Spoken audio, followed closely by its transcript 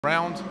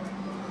Round.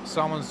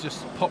 Someone's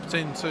just popped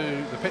into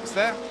the pits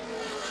there,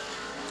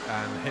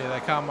 and here they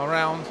come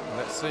around.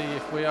 Let's see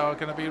if we are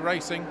going to be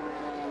racing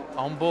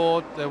on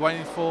board. They're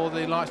waiting for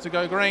the lights to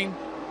go green,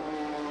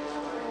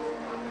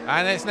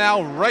 and it's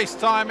now race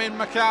time in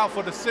Macau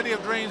for the City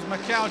of Dreams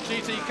Macau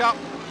GT Cup.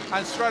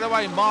 And straight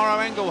away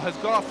Mauro Engel has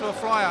got off to a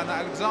flyer, and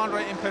Alexandre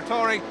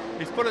Imperatori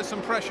is putting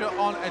some pressure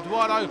on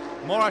Eduardo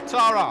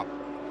Moratara.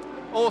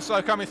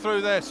 Also coming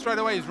through there straight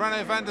away is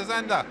René van der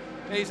Zande.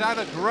 He's had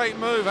a great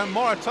move, and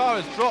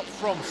Moratara has dropped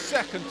from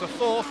second to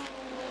fourth.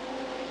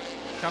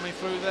 Coming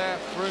through there,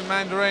 through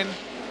Mandarin.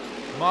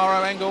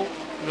 Mauro Engel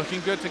looking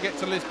good to get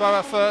to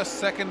Lisboa first.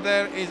 Second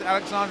there is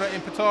Alexandre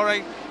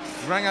Imperatori.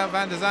 René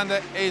van der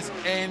Zande is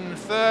in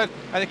third,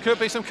 and it could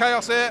be some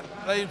chaos here.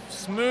 They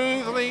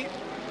smoothly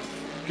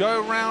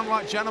go around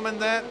like gentlemen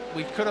there.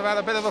 We could have had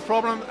a bit of a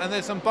problem, and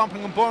there's some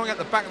bumping and boring at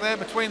the back there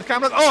between the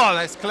cameras. Oh,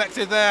 that's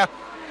collected there.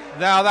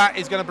 Now that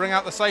is going to bring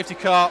out the safety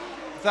car.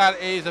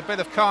 That is a bit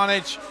of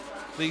carnage.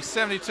 The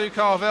 72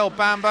 car of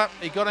Bamber,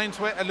 he got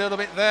into it a little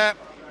bit there,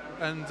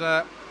 and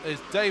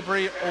there's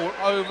debris all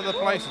over the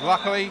place.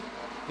 Luckily,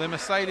 the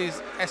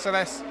Mercedes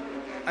SLS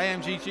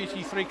AMG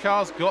GT3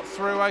 cars got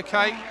through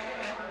okay.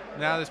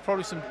 Now there's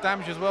probably some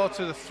damage as well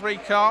to the 3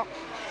 car.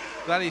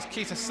 That is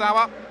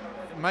Kitasawa.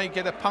 It may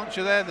get a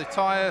puncture there. The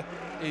tyre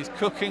is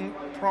cooking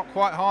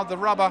quite hard, the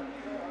rubber.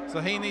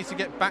 So he needs to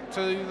get back to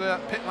the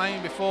pit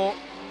lane before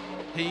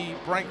he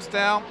breaks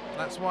down.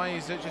 That's why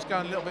he's just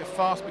going a little bit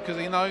fast, because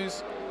he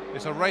knows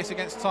it's a race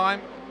against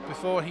time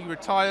before he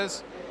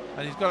retires,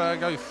 and he's got to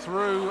go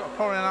through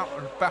probably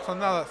about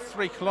another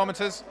 3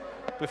 kilometers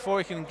before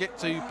he can get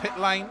to pit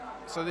lane.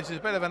 So this is a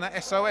bit of an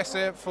SOS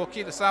here for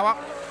Kitasawa.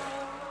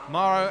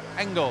 Mauro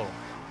Engel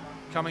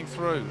coming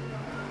through.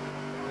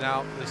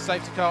 Now the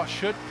safety car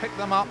should pick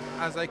them up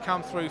as they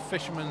come through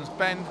Fisherman's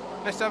Bend.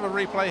 Let's have a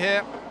replay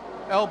here.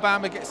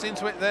 Bamber gets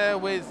into it there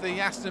with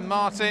the Aston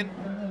Martin,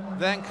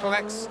 then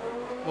collects,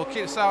 well,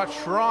 Kitasawa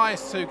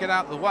tries to get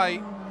out of the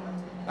way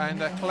and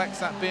collects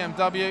that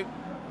BMW,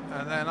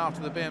 and then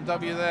after the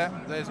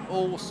BMW there's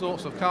all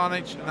sorts of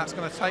carnage, and that's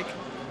going to take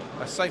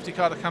a safety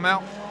car to come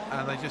out,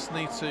 and they just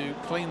need to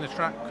clean the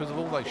track because of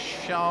all those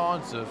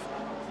shards of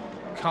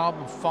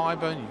carbon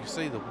fibre, and you can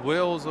see the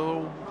wheels are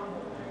all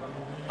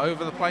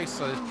over the place,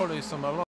 so there's probably a lot